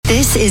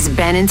This is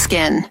Ben and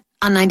Skin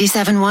on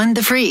 97.1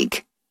 The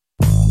Freak.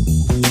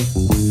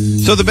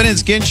 So the Ben and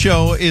Skin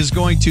Show is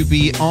going to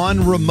be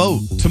on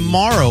remote.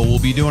 Tomorrow we'll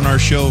be doing our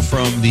show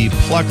from the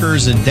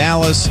Pluckers in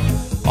Dallas,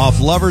 off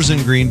Lovers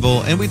in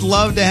Greenville, and we'd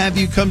love to have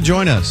you come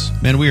join us.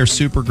 Man, we are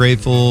super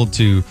grateful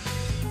to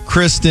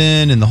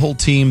Kristen and the whole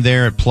team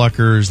there at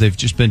Pluckers. They've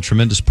just been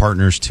tremendous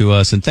partners to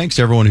us, and thanks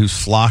to everyone who's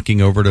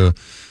flocking over to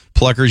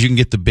Pluckers. You can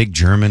get the Big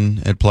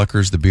German at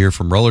Pluckers, the beer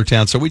from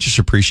Rollertown. So we just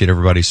appreciate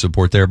everybody's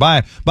support there.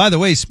 By the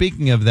way,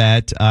 speaking of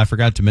that, I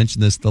forgot to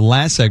mention this. The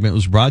last segment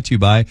was brought to you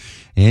by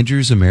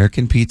Andrew's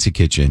American Pizza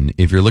Kitchen.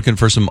 If you're looking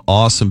for some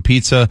awesome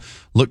pizza,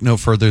 look no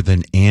further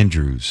than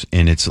Andrew's.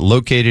 And it's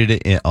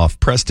located off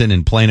Preston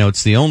and Plano.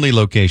 It's the only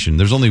location.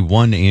 There's only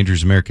one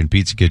Andrew's American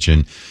Pizza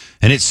Kitchen.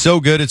 And it's so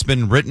good. It's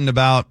been written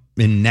about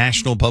in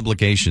national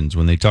publications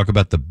when they talk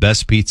about the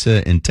best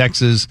pizza in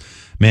Texas.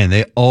 Man,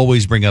 they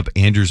always bring up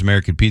Andrew's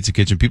American Pizza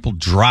Kitchen. People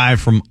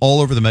drive from all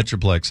over the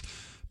Metroplex,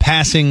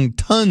 passing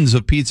tons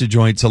of pizza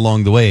joints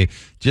along the way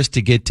just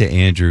to get to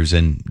Andrew's.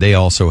 And they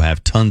also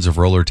have tons of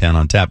Rollertown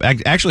on tap.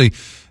 Actually,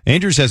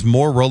 Andrew's has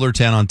more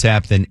Rollertown on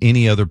tap than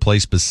any other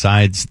place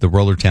besides the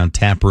Rollertown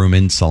tap room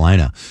in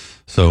Salina.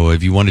 So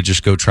if you want to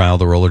just go try all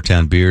the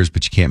Rollertown beers,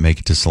 but you can't make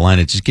it to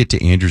Salina, just get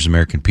to Andrew's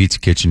American Pizza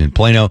Kitchen in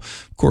Plano.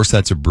 Of course,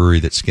 that's a brewery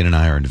that Skin and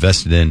I are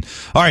invested in.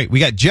 All right, we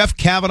got Jeff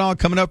Kavanaugh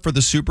coming up for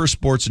the Super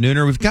Sports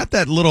Nooner. We've got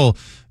that little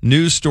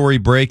news story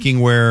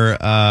breaking where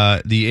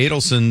the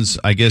Adelsons,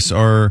 I guess,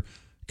 are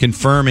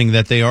confirming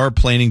that they are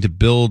planning to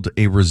build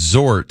a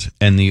resort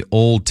in the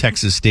old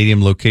Texas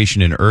Stadium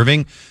location in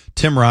Irving.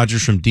 Tim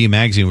Rogers from D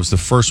Magazine was the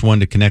first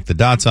one to connect the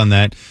dots on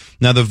that.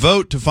 Now, the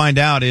vote to find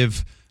out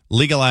if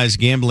legalized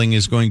gambling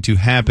is going to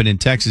happen in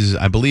Texas,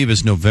 I believe,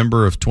 is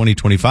November of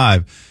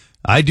 2025.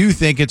 I do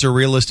think it's a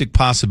realistic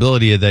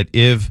possibility that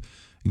if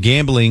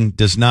gambling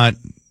does not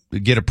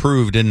get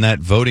approved in that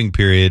voting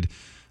period,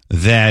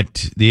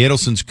 that the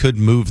Adelsons could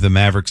move the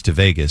Mavericks to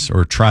Vegas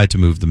or try to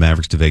move the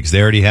Mavericks to Vegas.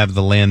 They already have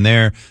the land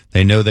there.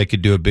 They know they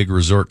could do a big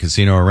resort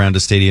casino around a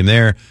stadium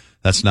there.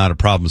 That's not a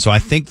problem. So I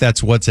think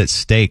that's what's at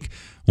stake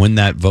when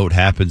that vote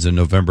happens in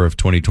November of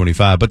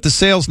 2025. But the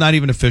sale's not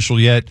even official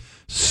yet.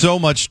 So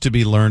much to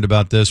be learned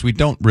about this. We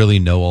don't really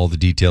know all the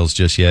details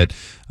just yet.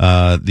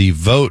 The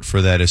vote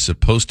for that is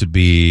supposed to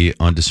be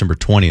on December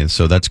 20th,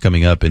 so that's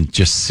coming up in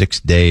just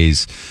 6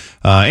 days.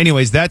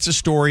 Anyways, that's a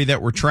story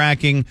that we're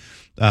tracking.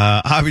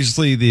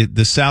 Obviously,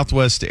 the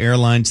Southwest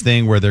Airlines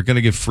thing where they're going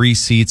to give free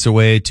seats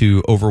away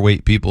to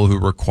overweight people who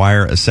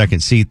require a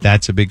second seat,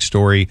 that's a big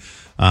story.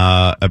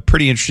 A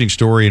pretty interesting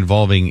story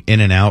involving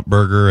In-N-Out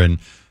Burger and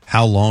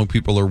how long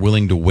people are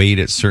willing to wait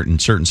at certain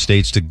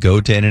states to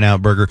go to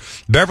In-N-Out Burger.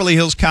 Beverly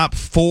Hills Cop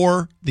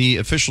 4, the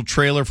official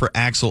trailer for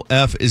Axel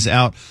F, is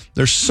out.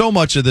 There's so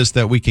much of this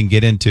that we can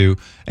get into,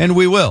 and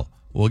we will.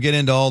 We'll get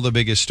into all the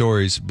biggest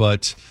stories,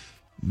 but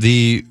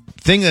the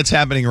thing that's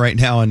happening right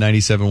now on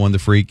 97.1 The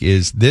Freak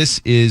is this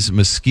is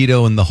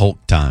Mosquito and the Hulk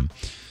time.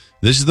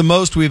 This is the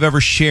most we've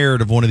ever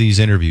shared of one of these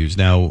interviews.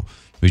 Now,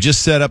 we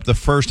just set up the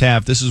first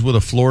half. This is with a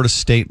Florida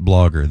State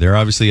blogger. They're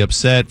obviously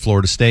upset.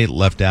 Florida State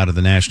left out of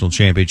the national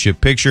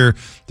championship picture.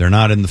 They're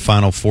not in the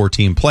final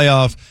 4-team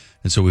playoff.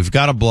 And so we've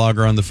got a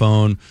blogger on the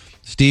phone,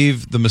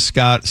 Steve the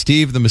Mosquito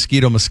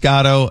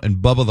Moscato, and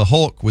Bubba the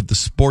Hulk with the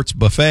Sports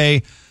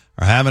Buffet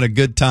are having a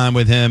good time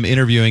with him,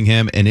 interviewing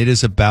him, and it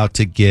is about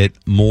to get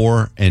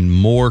more and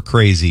more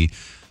crazy.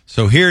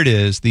 So here it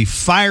is, the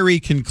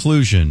fiery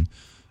conclusion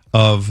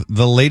of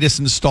the latest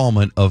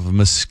installment of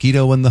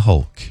Mosquito and the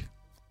Hulk.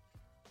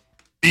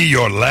 Be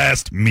your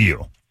last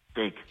meal.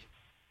 Steak.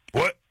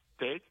 What?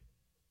 Steak?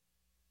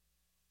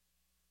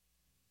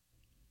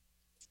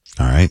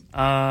 All right.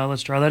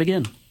 Let's try that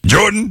again.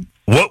 Jordan,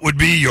 what would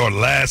be your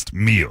last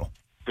meal?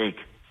 Steak.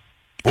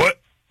 What?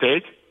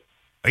 Steak?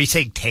 Are you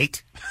saying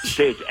take?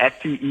 Steak.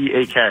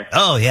 S-T-E-A-K.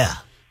 Oh, yeah.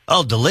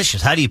 Oh,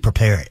 delicious. How do you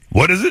prepare it?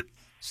 What is it?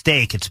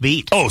 Steak. It's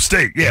meat. Oh,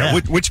 steak. Yeah.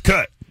 Yeah. Which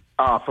cut?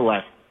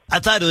 Filet. I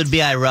thought it would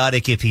be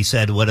ironic if he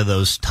said one of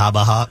those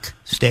tomahawk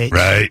steaks.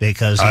 Right.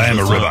 Because I am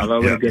a ribeye.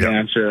 That was a good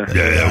answer.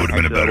 Yeah, that would have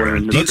been a better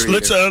answer.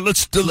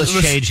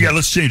 Let's change it. Yeah,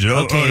 let's change it.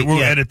 Okay, We'll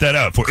yeah. edit that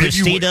out.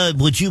 Christina,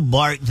 would you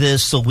mark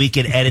this so we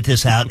can edit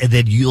this out, and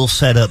then you'll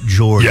set up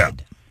Jordan?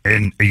 Yeah.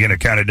 And are you going to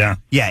count it down?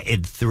 Yeah,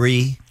 in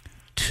 3,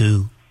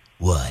 2,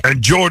 1.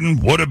 And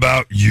Jordan, what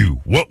about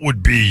you? What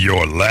would be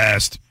your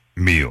last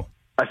meal?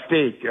 A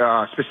steak.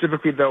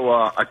 Specifically, though,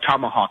 a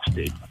tomahawk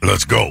steak.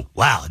 Let's go.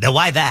 Wow. Now,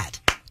 why that?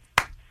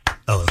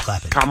 Oh,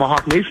 clapping.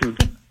 Tomahawk Nation.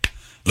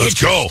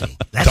 Let's go.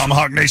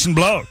 Tomahawk Nation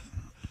blog.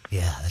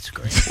 Yeah, that's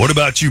great. What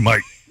about you,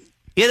 Mike?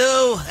 You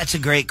know, that's a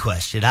great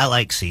question. I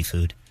like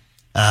seafood,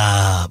 but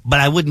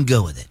I wouldn't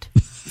go with it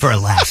for a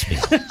last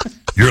meal.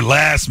 Your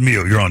last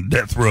meal. You're on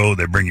death row.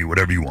 They bring you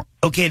whatever you want.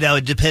 Okay, now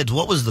it depends.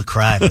 What was the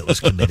crime that was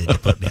committed to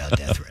put me on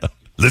death row?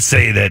 Let's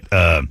say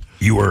that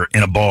you were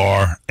in a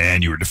bar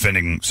and you were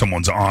defending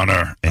someone's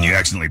honor and you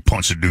accidentally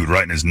punched a dude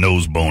right in his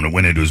nose bone and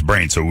went into his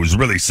brain. So it was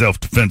really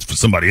self-defense for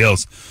somebody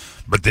else,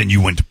 but then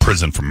you went to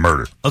prison for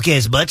murder. Okay,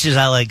 as much as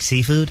I like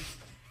seafood,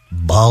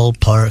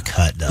 ballpark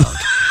hot dog.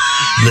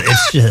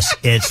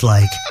 It's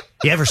like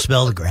You ever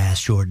smell the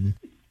grass, Jordan,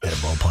 at a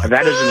ballpark?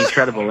 That is an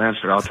incredible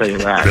answer, I'll tell you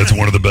that. That's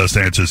one of the best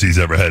answers he's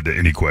ever had to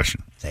any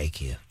question.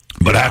 Thank you.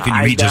 But how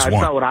can you eat just That's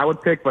one? not what I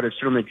would pick, but it's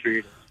certainly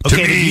creative.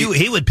 Okay, me- but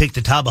he would pick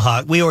the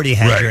tomahawk. We already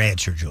had Right. your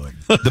answer, Jordan.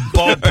 The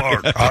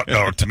ballpark hot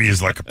dog to me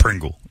is like a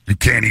Pringle. You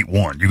can't eat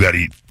one. You got to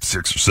eat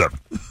 6 or 7.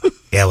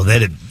 Yeah, well,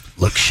 then it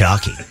looks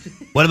shocking.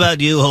 What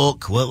about you,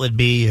 Hulk? What would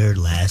be your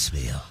last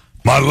meal?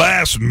 My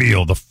last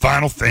meal, the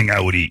final thing I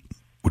would eat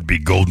would be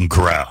Golden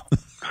Corral.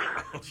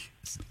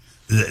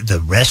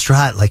 The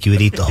restaurant, like you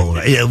would eat the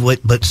whole,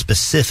 but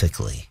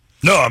specifically.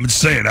 No, I'm just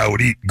saying I would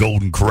eat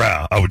Golden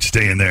Corral. I would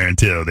stay in there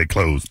until they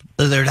closed.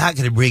 They're not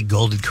going to bring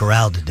Golden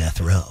Corral to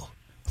death row.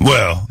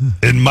 Well,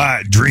 in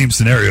my dream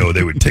scenario,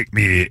 they would take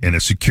me in a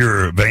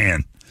secure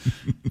van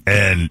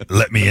and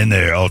let me in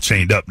there all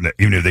chained up,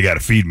 even if they got to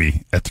feed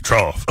me at the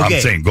trough. Okay.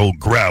 I'm saying Golden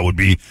Corral would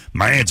be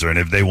my answer. And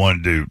if they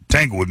wanted to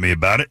tangle with me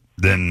about it,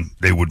 then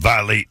they would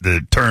violate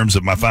the terms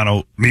of my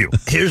final meal.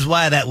 Here's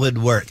why that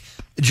wouldn't work.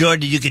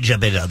 Jordan, you can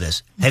jump in on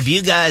this. Have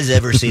you guys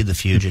ever seen The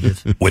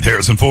Fugitive? With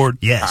Harrison Ford?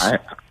 Yes.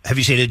 Have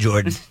you seen it,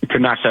 Jordan?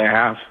 Could not say I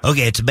have.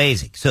 Okay, it's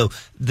amazing. So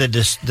the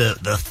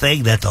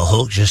thing that the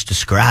Hulk just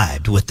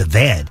described with the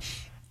van,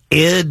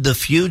 in The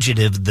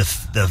Fugitive,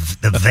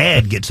 the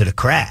van gets in a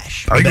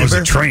crash. I think it was a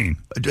Remember? train.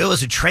 It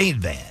was a train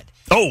van.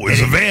 Oh, it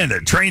was a van,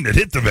 that train that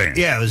hit the van.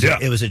 Yeah,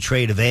 it was a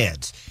train of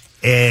vans.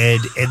 And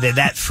then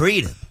that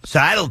freed him. So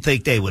I don't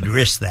think they would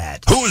risk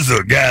that. Who was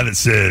the guy that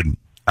said,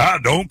 I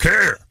don't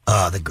care?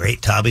 Oh, the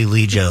great Tommy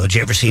Lee Jones.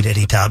 You ever seen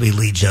any Tommy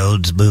Lee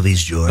Jones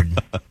movies, Jordan?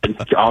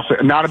 Also,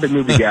 not a big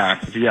movie guy,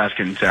 if you guys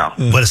can tell.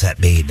 What does that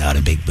mean, not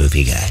a big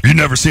movie guy? You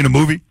never seen a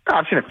movie?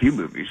 I've seen a few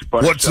movies.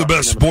 But What's the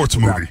best sports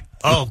movie?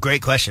 Oh,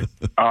 great question.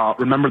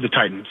 Remember the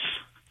Titans.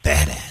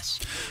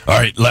 Badass. All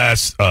right,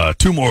 last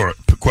 2 more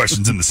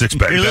questions in the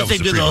 6-pack. You're That was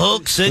listening to free the one.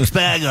 Hulk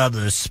six-pack on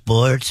the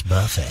Sports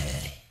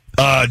Buffet.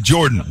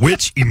 Jordan,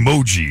 which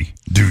emoji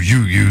do you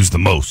use the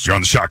most? You're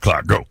on the shot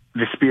clock. Go.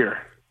 The Spear.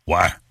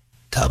 Why?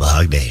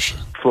 Tomahawk Nation.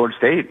 Florida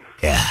State.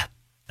 Yeah,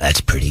 that's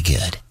pretty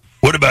good.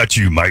 What about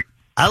you, Mike?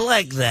 I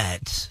like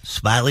that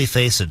smiley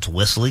face that's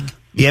whistling.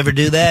 You ever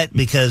do that?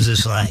 Because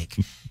it's like,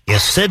 you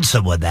send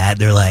someone that,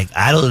 they're like,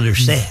 I don't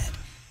understand.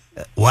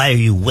 Why are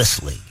you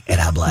whistling? And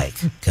I'm like,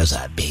 because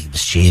I'm being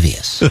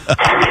mischievous.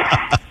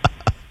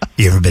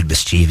 You ever been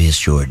mischievous,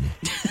 Jordan?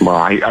 Well,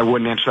 I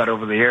wouldn't answer that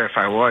over the air if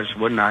I was,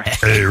 wouldn't I?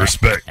 Hey,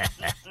 respect.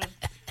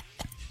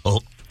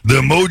 Oh, The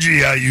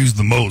emoji I use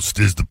the most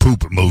is the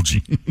poop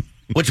emoji.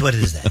 which one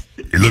is that?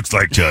 It looks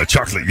like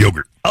chocolate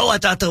yogurt. Oh, I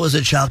thought that was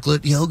a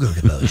chocolate yogurt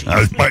emoji.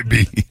 It might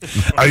be.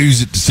 I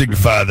use it to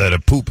signify that a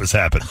poop has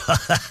happened.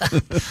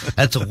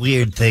 That's a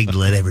weird thing to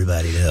let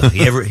everybody know.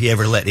 You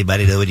ever let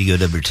anybody know when you go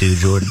number 2,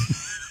 Jordan?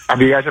 Have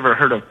you guys ever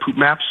heard of Poop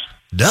Maps?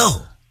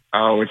 No.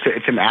 Oh, it's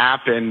an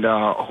app, and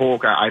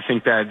Hulk, I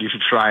think that you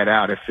should try it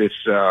out if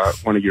it's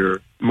one of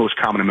your most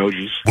common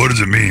emojis. What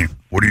does it mean?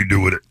 What do you do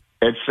with it?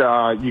 It's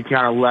you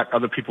kind of let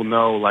other people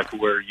know like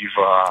where you've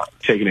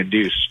taken a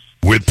deuce.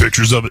 With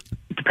pictures of it?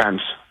 It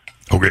depends.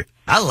 Okay.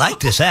 I like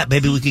this app.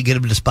 Maybe we could get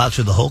them to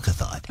sponsor the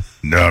Hulkathon.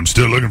 No, I'm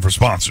still looking for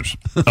sponsors.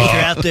 If you're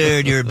out there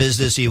in your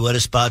business, you want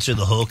to sponsor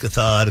the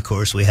Hulkathon, of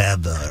course, we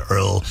have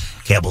Earl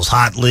Campbell's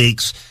Hot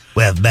Links.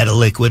 We have Meta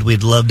Liquid.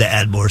 We'd love to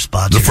add more The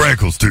sponsors.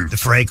 Frankles, too. The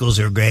Frankles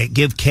are great.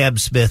 Give Cam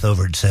Smith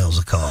over in sales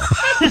a call.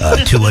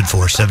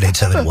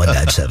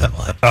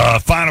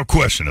 214-787-1971. Final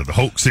question of the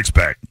Hulk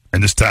 6-pack,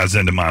 and this ties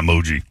into my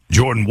emoji.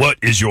 Jordan, what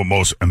is your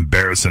most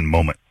embarrassing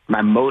moment?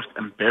 My most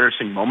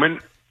embarrassing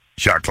moment?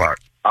 Shot clock.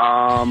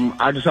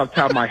 I just off the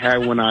top of my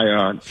head when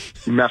I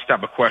messed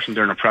up a question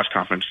during a press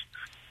conference.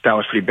 That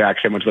was pretty bad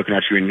because everyone's looking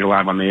at you and you're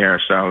live on the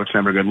air, so it's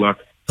never a good look.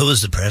 Who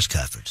was the press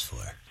conference for?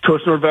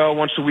 Coach Norvell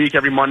once a week,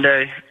 every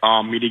Monday.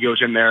 Media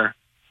goes in there,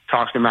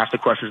 talks to them, asks the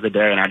questions of the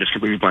day, and I just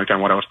completely blanked on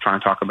what I was trying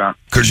to talk about.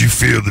 Because you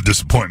feel the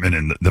disappointment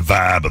and the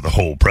vibe of the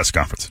whole press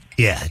conference.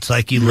 Yeah, it's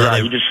like you Yeah,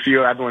 let you just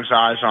feel everyone's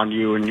eyes on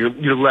you, and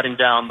you're letting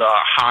down the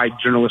high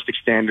journalistic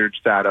standards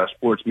that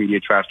sports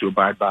media tries to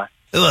abide by.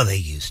 Well, they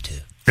used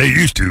to. They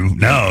used to.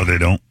 No, they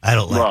don't. I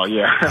don't like. Well,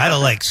 yeah. I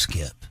don't like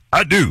Skip.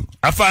 I do.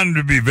 I find him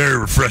to be very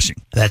refreshing.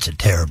 That's a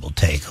terrible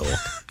take, Hulk.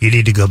 You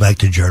need to go back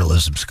to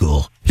journalism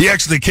school. He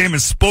actually came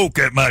and spoke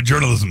at my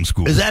journalism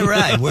school. Is that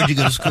right? Where'd you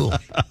go to school?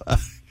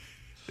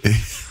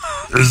 This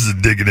is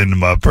digging into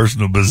my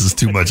personal business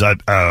too much.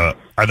 I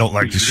don't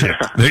like to shit.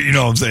 You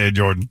know what I'm saying,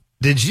 Jordan?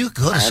 Did you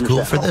go to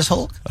school for this,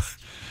 Hulk?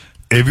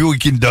 If we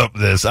can dump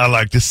this, I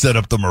like to set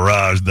up the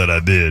mirage that I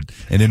did.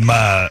 And in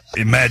my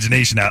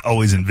imagination, I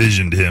always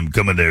envisioned him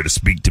coming there to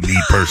speak to me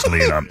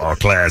personally in our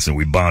class, and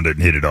we bonded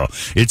and hit it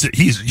off. He's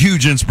a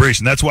huge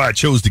inspiration. That's why I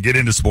chose to get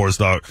into sports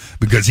talk,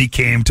 because he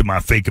came to my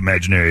fake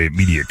imaginary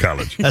media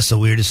college. That's the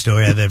weirdest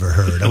story I've ever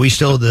heard. Are we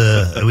still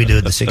are we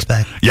doing the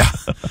 6-pack? Yeah.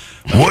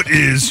 What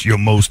is your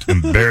most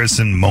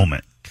embarrassing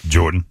moment,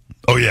 Jordan?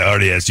 Oh, yeah, I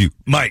already asked you.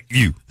 Mike,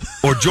 you.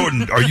 Or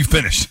Jordan, are you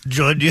finished?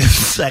 Jordan, you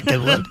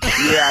second one.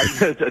 Yeah,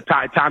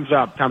 time's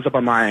up. Time's up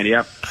on my end,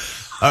 yep.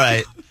 All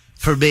right.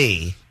 For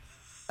me,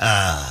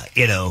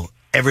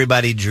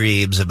 everybody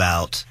dreams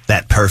about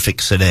that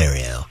perfect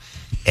scenario.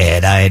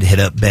 and I had hit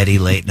up Betty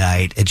late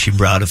night, and she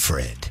brought a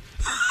friend,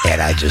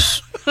 and I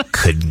just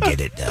couldn't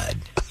get it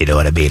done. You know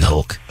what I mean,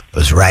 Hulk? It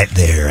was right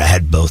there. I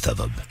had both of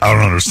them. I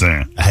don't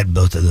understand. I had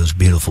both of those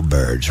beautiful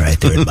birds right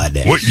there in my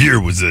neck. What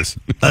year was this?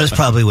 This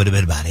probably would have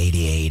been about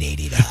 88,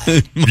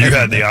 89. You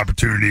had the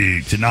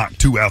opportunity to knock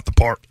two out the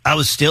park. I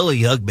was still a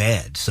young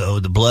man,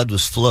 so the blood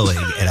was flowing,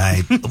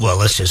 and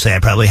let's just say I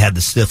probably had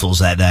the sniffles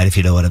that night, if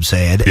you know what I'm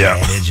saying. Yeah.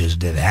 And it just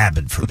didn't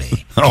happen for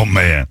me. Oh,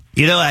 man.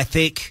 You know, I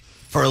think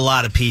for a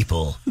lot of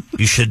people,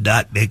 you should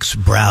not mix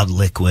brown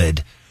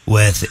liquid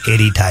with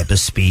any type of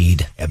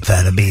speed,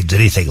 amphetamines,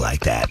 anything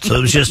like that. So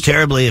it was just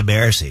terribly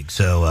embarrassing.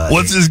 So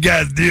what's this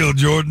guy's deal,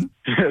 Jordan?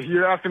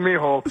 You're asking me,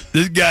 Hulk.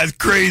 This guy's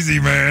crazy,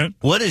 man.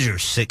 what is your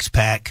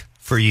six-pack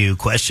for you?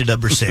 Question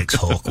number 6,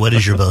 Hulk. What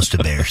is your most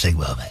embarrassing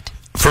moment?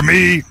 For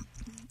me,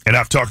 and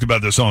I've talked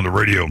about this on the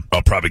radio,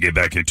 I'll probably get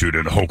back into it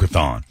in a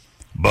Hulkathon,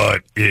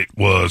 but it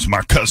was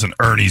my cousin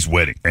Ernie's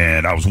wedding,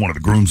 and I was one of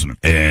the groomsmen.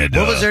 And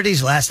What was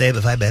Ernie's last name,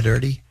 if I met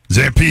Ernie?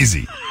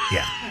 Zampese.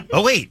 Yeah.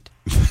 Oh, wait.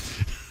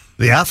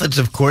 The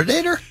offensive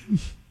coordinator?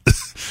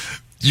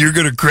 You're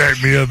going to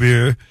crack me up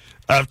here.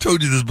 I've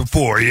told you this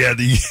before. He had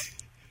the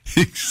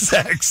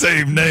exact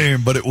same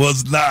name, but it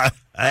was not.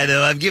 I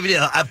know. I'm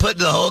putting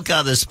the Hulk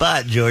on the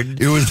spot, Jordan.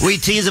 We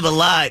tease him a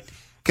lot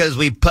because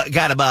we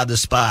got him on the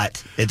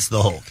spot. It's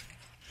the Hulk.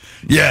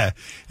 Yeah.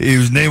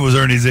 His name was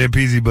Ernie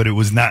Zampese, but it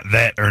was not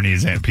that Ernie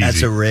Zampese.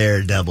 That's a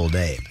rare double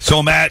name. So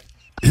I'm at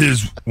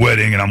his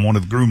wedding, and I'm one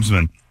of the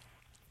groomsmen.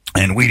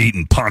 And we'd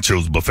eaten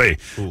Poncho's buffet.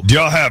 Ooh. Do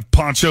y'all have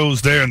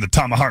Poncho's there in the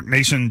Tomahawk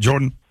Nation,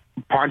 Jordan?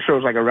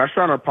 Poncho's like a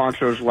restaurant, or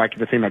Poncho's like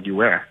the thing that you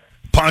wear?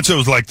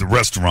 Poncho's like the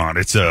restaurant.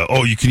 It's a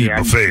all-you-can-eat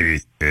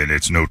buffet, and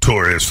it's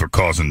notorious for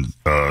causing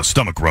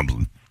stomach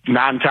rumbling.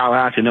 Not in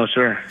Tallahassee, no,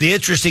 sir. The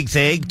interesting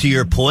thing, to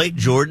your point,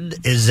 Jordan,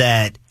 is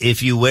that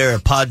if you wear a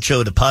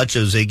poncho to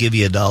Poncho's, they give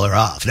you $1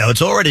 off. Now,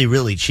 it's already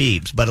really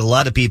cheap, but a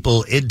lot of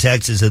people in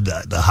Texas in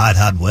the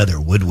hot weather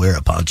would wear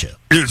a poncho.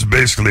 It's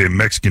basically a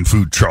Mexican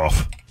food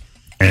trough.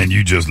 And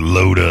you just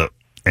load up.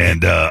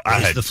 And I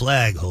had the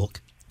flag, Hulk.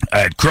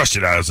 I had crushed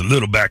it. I was a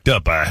little backed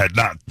up. I had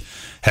not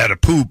had a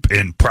poop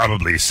in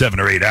probably 7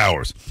 or 8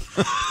 hours.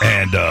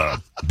 And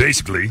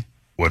basically,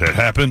 what had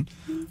happened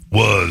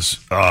was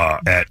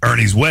at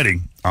Ernie's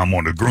wedding, I'm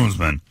one of the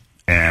groomsmen,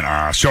 and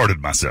I sharted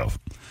myself.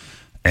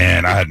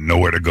 And I had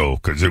nowhere to go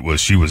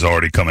because she was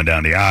already coming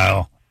down the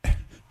aisle.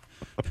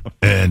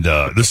 And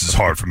this is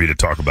hard for me to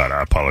talk about.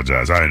 I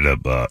apologize. I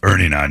ended up,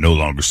 Ernie and I no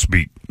longer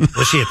speak.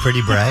 Was she a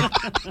pretty bride?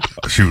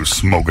 She was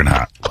smoking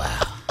hot.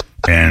 Wow.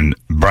 And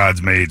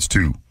bridesmaids,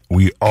 too.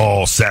 We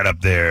all sat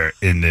up there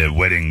in the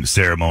wedding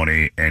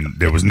ceremony, and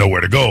there was nowhere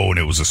to go, and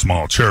it was a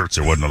small church.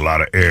 There wasn't a lot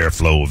of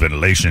airflow or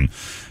ventilation.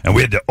 And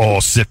we had to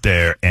all sit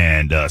there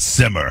and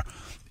simmer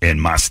in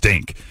my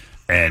stink.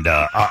 And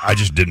I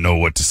just didn't know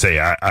what to say.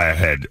 I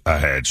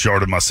had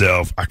sharted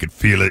myself. I could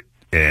feel it,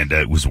 and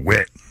it was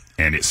wet.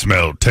 And it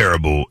smelled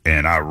terrible,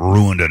 and I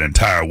ruined an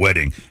entire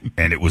wedding,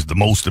 and it was the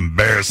most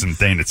embarrassing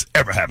thing that's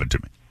ever happened to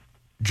me.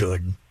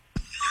 Jordan.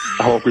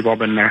 I hope we've all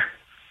been there.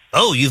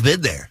 Oh, you've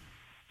been there.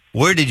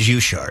 Where did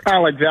you shart?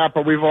 Not like that,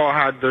 but we've all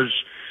had those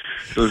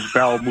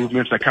bowel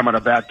movements that come at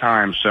a bad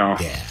time, so.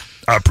 Yeah.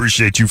 I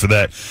appreciate you for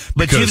that.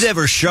 But you've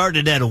never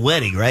sharted at a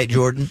wedding, right,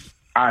 Jordan?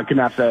 I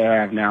cannot say I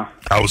have now.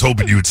 I was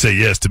hoping you would say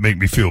yes to make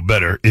me feel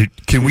better.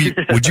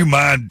 Would you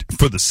mind,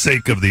 for the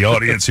sake of the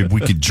audience, if we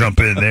could jump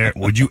in there?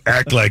 Would you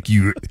act like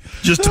you,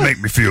 just to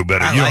make me feel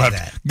better? I you don't like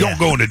have that. Don't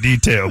go into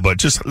detail, but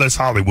just let's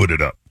Hollywood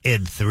it up.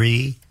 In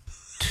 3,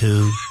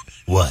 2,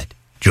 what?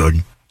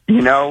 Jordan?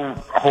 You know,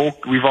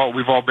 Hulk, we've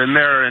all been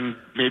there, and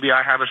maybe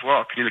I have as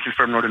well. Can either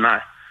confirm or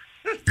deny.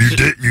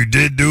 You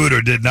did do it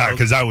or did not?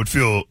 Because I would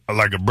feel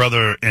like a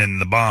brother in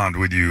the bond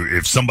with you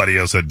if somebody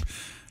else had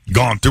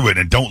gone through it,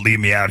 and don't leave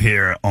me out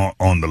here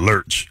on the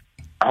lurch.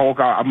 Hulk,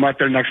 I'm right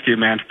there next to you,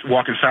 man,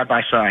 walking side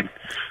by side.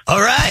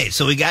 All right,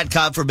 so we got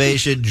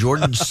confirmation.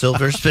 Jordan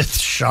Silversmith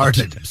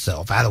sharded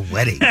himself at a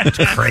wedding.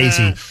 It's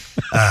crazy.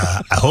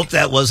 I hope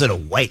that wasn't a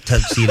white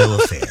tuxedo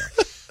affair.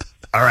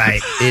 All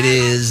right, it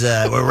is.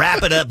 We're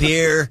wrapping up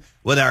here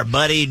with our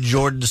buddy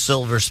Jordan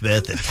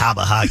Silversmith at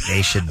Tomahawk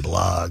Nation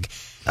blog.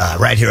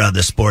 Right here on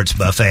the Sports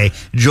Buffet.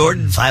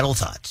 Jordan, final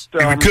thoughts.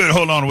 If we could,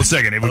 hold on 1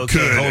 second. If we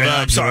could, hold on,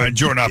 I'm sorry,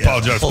 Jordan, I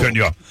apologize for cutting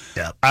you off.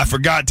 Yep. I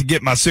forgot to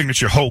get my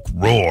signature Hulk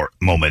Roar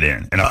moment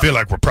in, and I feel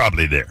like we're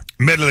probably there.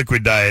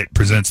 Mid-Liquid Diet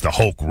presents the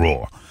Hulk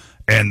Roar.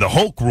 And the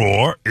Hulk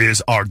Roar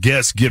is our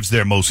guest gives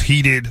their most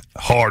heated,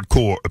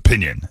 hardcore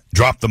opinion.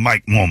 Drop the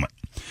mic moment.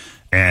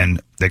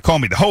 And they call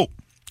me the Hulk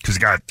because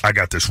I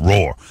got this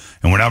roar.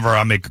 And whenever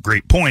I make a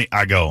great point,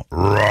 I go,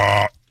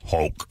 raw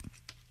Hulk.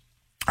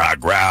 I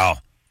growl.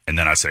 And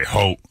then I say,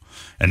 Hulk.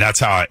 And that's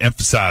how I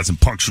emphasize and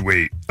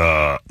punctuate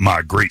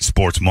my great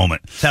sports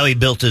moment. That's how he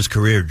built his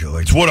career,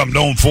 George. It's what I'm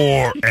known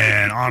for.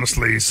 And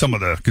honestly, some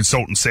of the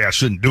consultants say I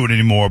shouldn't do it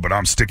anymore, but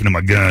I'm sticking to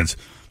my guns.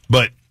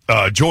 But,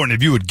 Jordan,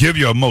 if you would give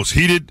your most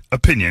heated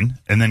opinion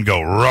and then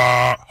go,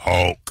 raw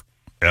Hulk,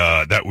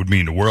 that would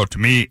mean the world to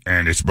me.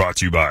 And it's brought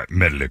to you by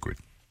MedLiquid.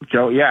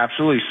 Joe, yeah,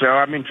 absolutely. So,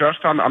 I mean,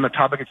 just on the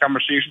topic of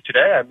conversation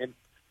today, I mean,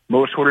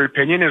 most ordered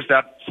opinion is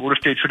that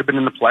Florida State should have been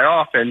in the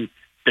playoff, and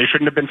they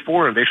shouldn't have been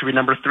 4. They should be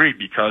number 3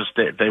 because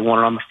they won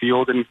it on the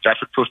field, and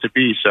that's what it's supposed to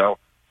be. So,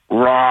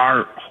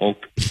 roar,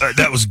 Hulk.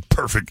 That was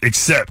perfect,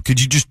 except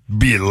could you just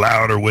be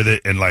louder with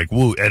it and, like,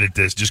 we'll edit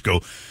this, just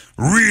go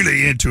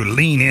really into it,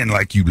 lean in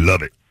like you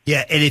love it.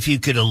 Yeah, and if you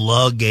could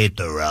elongate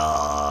the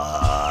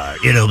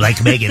roar,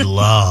 like make it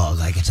long,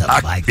 like it's a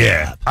mic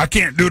drop. I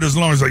can't do it as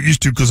long as I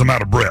used to because I'm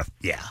out of breath.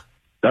 Yeah.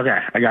 Okay,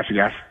 I got you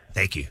guys.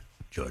 Thank you,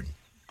 Jordan.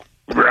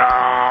 Roar,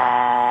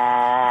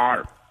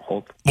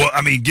 Hulk. Well,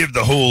 I mean, give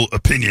the whole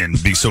opinion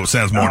so it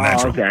sounds more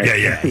natural. Okay.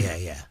 Yeah.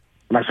 Yeah.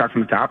 Can I start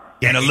from the top?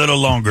 And a little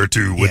longer,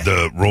 too, with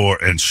the roar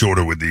and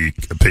shorter with the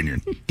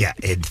opinion. Yeah,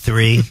 in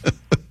 3,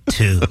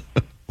 2,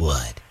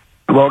 1.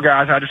 Well,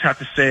 guys, I just have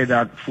to say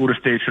that Florida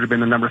State should have been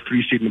the number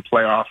 3 seed in the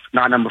playoff,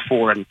 not number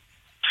 4, and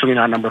certainly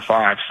not number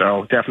 5.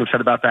 So definitely upset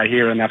about that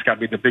here, and that's got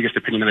to be the biggest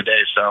opinion of the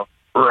day. So,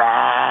 roar,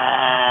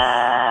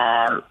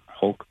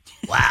 Hulk.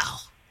 Wow.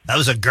 That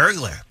was a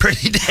gurgler.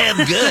 Pretty damn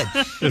good.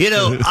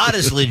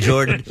 Honestly,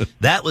 Jordan,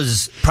 that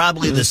was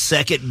probably the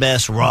second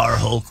best Raw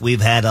Hulk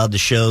we've had on the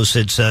show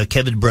since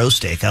Kevin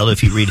Brostick. I don't know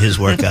if you read his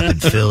work up in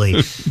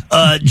Philly.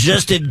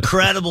 Just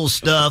incredible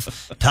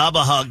stuff.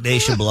 Tomahawk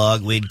Nation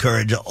blog. We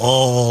encourage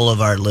all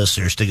of our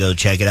listeners to go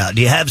check it out.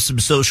 Do you have some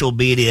social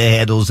media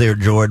handles there,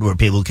 Jordan, where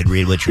people can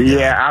read what you're doing?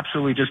 Yeah,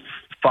 absolutely. Just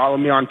follow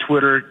me on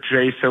Twitter,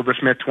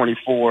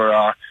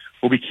 jsilversmith24.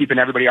 We'll be keeping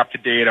everybody up to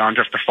date on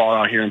just the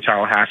fallout here in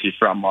Tallahassee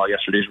from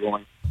yesterday's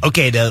ruling.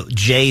 Okay, now,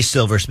 Jay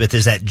Silversmith,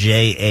 is that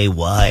Jay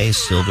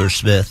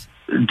Silversmith?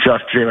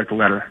 Just J like the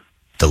letter.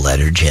 The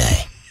letter J.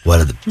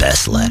 One of the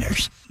best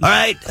letters. All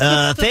right,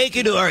 thank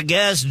you to our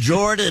guest,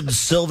 Jordan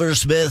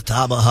Silversmith,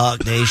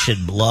 Tomahawk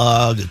Nation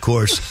blog. Of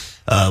course,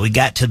 we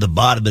got to the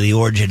bottom of the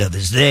origin of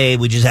his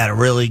name. We just had a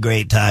really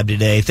great time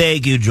today.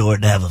 Thank you,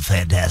 Jordan. Have a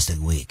fantastic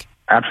week.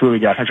 Absolutely,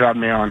 guys. Thanks for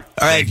having me on.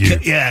 All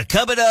right,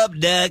 coming up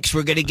next,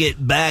 we're going to get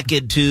back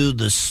into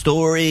the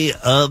story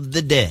of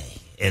the day,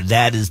 and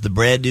that is the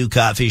brand new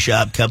coffee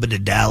shop coming to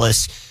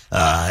Dallas.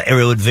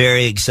 Everyone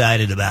very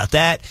excited about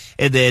that,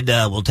 and then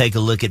we'll take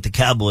a look at the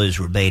Cowboys'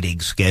 remaining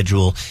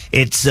schedule.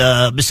 It's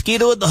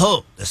Mosquito and the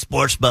Hope, the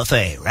sports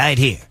buffet, right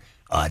here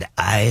on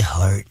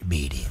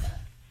iHeartMedia.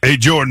 Hey,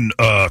 Jordan,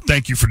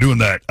 thank you for doing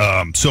that.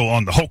 So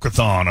on the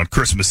Hokathon on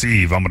Christmas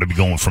Eve, I'm going to be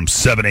going from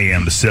 7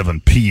 a.m. to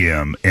 7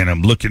 p.m., and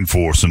I'm looking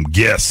for some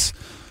guests.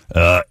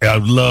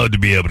 I'd love to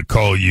be able to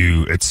call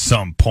you at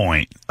some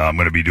point. I'm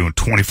going to be doing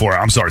 7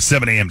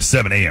 a.m. to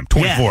 7 a.m.,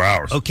 24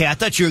 hours. Okay, I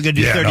thought you were going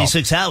to do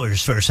 36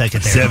 hours for a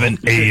second there. 7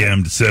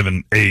 a.m. to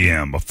 7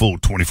 a.m., a full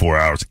 24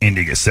 hours,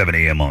 ending at 7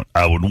 a.m.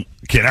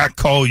 Can I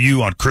call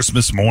you on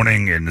Christmas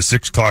morning in the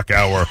 6 o'clock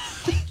hour?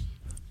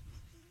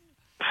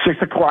 6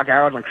 o'clock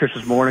hours on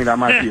Christmas morning, that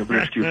might be a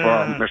bridge too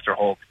far, Mr.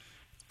 Hulk.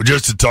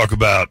 Just to talk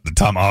about the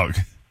Tomahawk.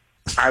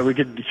 Should we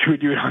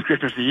do it on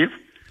Christmas Eve?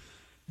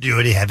 Do you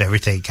already have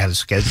everything kind of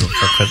scheduled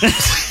for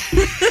Christmas?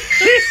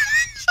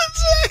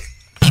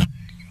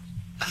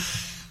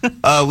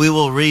 We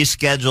will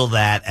reschedule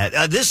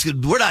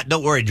that.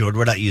 Don't worry, Jordan,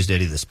 we're not using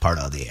any of this part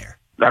on the air.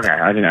 Okay,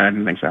 I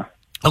didn't think so.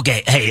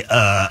 Okay, hey,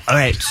 all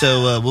right,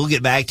 so we'll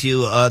get back to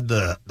you on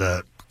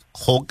the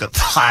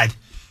Hulkathon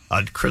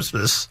on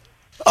Christmas.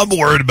 I'm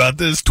worried about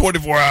this.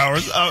 24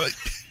 hours.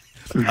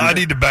 I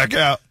need to back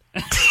out.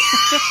 You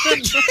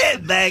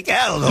can't back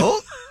out, though.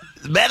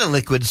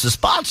 Metaliquid's the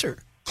sponsor.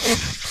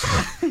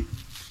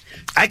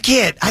 I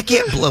can't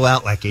blow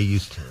out like I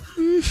used to.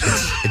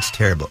 It's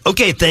terrible.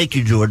 Okay, thank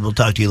you, Jordan. We'll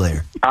talk to you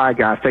later. All right,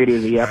 guys. Take it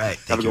easy. Yep. All right,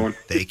 have a good one.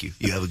 Thank you.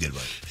 You have a good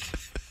one.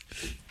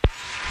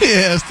 He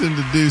asked him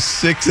to do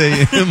 6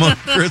 a.m. on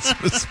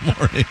Christmas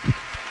morning.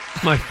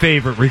 My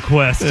favorite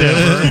request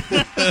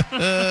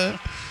ever.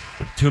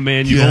 To a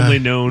man you've only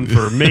known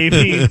for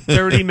maybe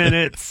 30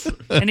 minutes.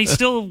 And he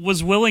still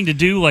was willing to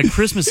do, like,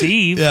 Christmas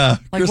Eve. Yeah.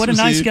 Like, what a Christmas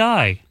nice Eve.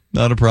 guy.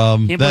 Not a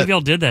problem. Can't believe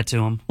y'all did that to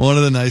him. One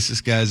of the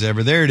nicest guys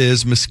ever. There it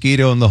is,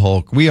 Mosquito and the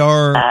Hulk. We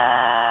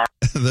are...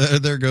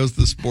 There goes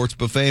the sports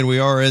buffet, and we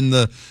are in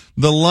the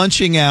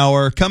lunching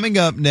hour. Coming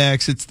up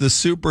next, it's the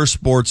Super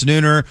Sports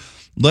Nooner.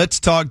 Let's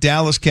talk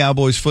Dallas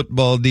Cowboys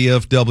football,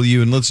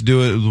 DFW, and let's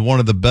do it with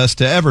one of the best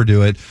to ever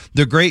do it.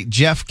 The great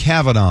Jeff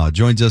Kavanaugh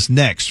joins us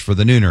next for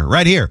the Nooner,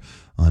 right here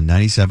on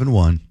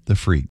 97.1 The Freak.